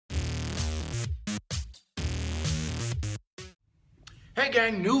Hey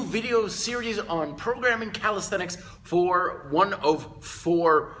gang, new video series on programming calisthenics for one of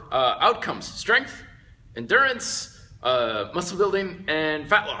four outcomes: strength, endurance, muscle building, and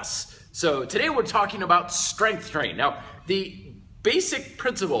fat loss. So today we're talking about strength training. Now, the basic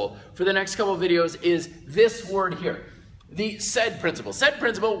principle for the next couple of videos is this word here, the SAID principle. SAID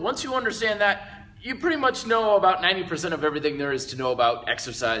principle, once you understand that, you pretty much know about 90% of everything there is to know about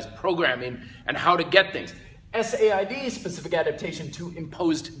exercise programming and how to get things. SAID, specific adaptation to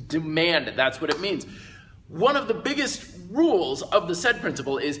imposed demand. That's what it means. One of the biggest rules of the SAID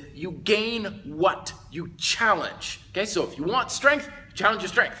principle is you gain what you challenge. Okay, so if you want strength, challenge your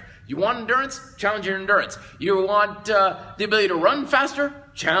strength. You want endurance, challenge your endurance. You want the ability to run faster,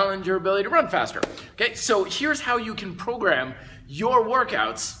 challenge your ability to run faster. Okay, so here's how you can program your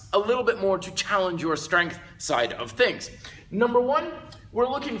workouts a little bit more to challenge your strength side of things. Number one, we're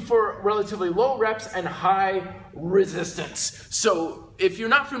looking for relatively low reps and high resistance. So if you're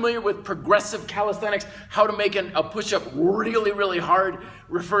not familiar with progressive calisthenics, how to make a push-up really, really hard,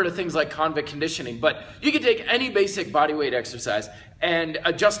 refer to things like Convict Conditioning. But you can take any basic body weight exercise and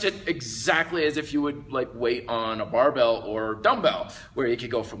adjust it exactly as if you would like weight on a barbell or dumbbell, where you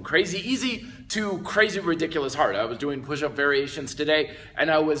could go from crazy easy to crazy ridiculous hard. I was doing push-up variations today,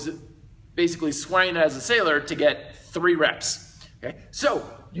 and I was basically swearing as a sailor to get 3 reps. Okay, so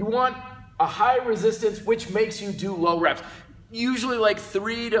you want a high resistance, which makes you do low reps. Usually like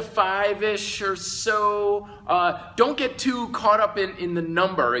 3 to 5-ish or so. Don't get too caught up in the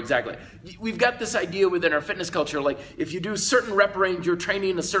number exactly. We've got this idea within our fitness culture, like if you do a certain rep range, you're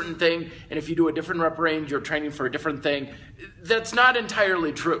training a certain thing, and if you do a different rep range, you're training for a different thing. That's not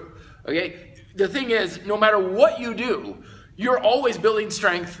entirely true, okay? The thing is, no matter what you do, you're always building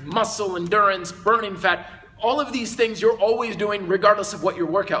strength, muscle, endurance, burning fat. All of these things you're always doing regardless of what your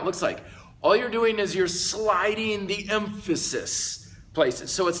workout looks like. All you're doing is you're sliding the emphasis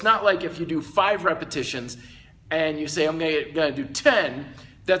places. So it's not like if you do 5 repetitions and you say, I'm gonna do 10,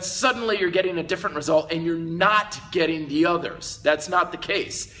 that suddenly you're getting a different result and you're not getting the others. That's not the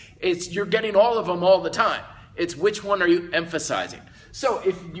case. You're getting all of them all the time. It's which one are you emphasizing. So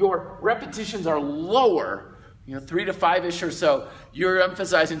if your repetitions are lower, 3 to 5-ish or so, you're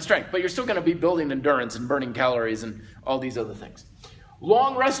emphasizing strength, but you're still going to be building endurance and burning calories and all these other things.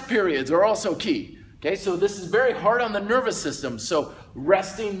 Long rest periods are also key. Okay, so this is very hard on the nervous system. So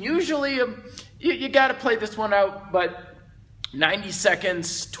resting, usually you got to play this one out, but 90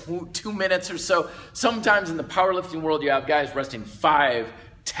 seconds, 2 minutes or so. Sometimes in the powerlifting world, you have guys resting 5,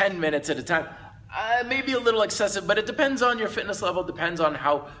 10 minutes at a time. Maybe a little excessive, but it depends on your fitness level, depends on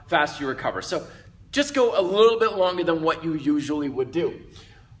how fast you recover. So just go a little bit longer than what you usually would do.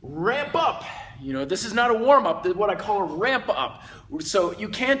 Ramp up. This is not a warm-up. This is what I call a ramp up. So you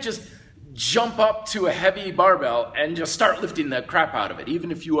can't just jump up to a heavy barbell and just start lifting the crap out of it,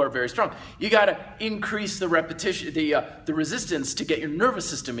 even if you are very strong. You got to increase the repetition, the resistance to get your nervous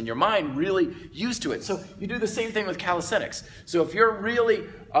system and your mind really used to it. So you do the same thing with calisthenics. So if you're really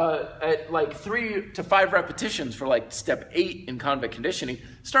at like 3 to 5 repetitions for like step 8 in Convict Conditioning,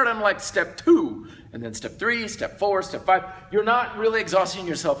 start on like step 2, and then step 3, step 4, step 5. You're not really exhausting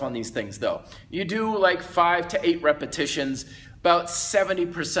yourself on these things though. You do like 5 to 8 repetitions, about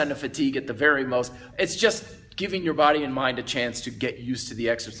 70% of fatigue at the very most. It's just giving your body and mind a chance to get used to the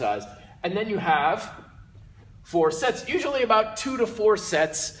exercise. And then you have 4 sets, usually about 2 to 4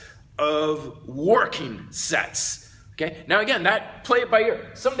 sets of working sets. Okay, now again, play it by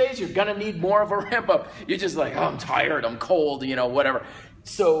ear. Some days you're gonna need more of a ramp up. You're just like, oh, I'm tired, I'm cold, whatever.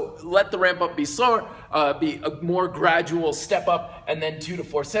 So let the ramp up be slower, be a more gradual step up, and then 2 to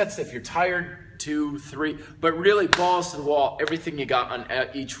 4 sets. If you're tired, 2, 3, but really balls to the wall, everything you got on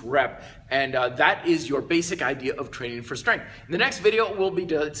each rep. And that is your basic idea of training for strength. In the next video, we'll be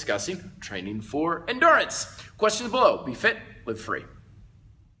discussing training for endurance. Questions below. Be fit, live free.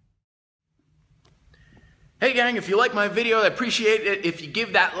 Hey gang, if you like my video, I appreciate it if you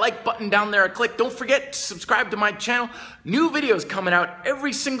give that like button down there a click. Don't forget to subscribe to my channel. New videos coming out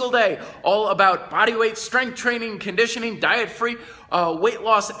every single day, all about body weight, strength training, conditioning, diet-free, weight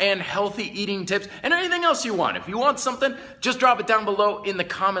loss, and healthy eating tips, and anything else you want. If you want something, just drop it down below in the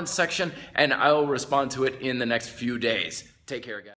comments section, and I'll respond to it in the next few days. Take care, guys.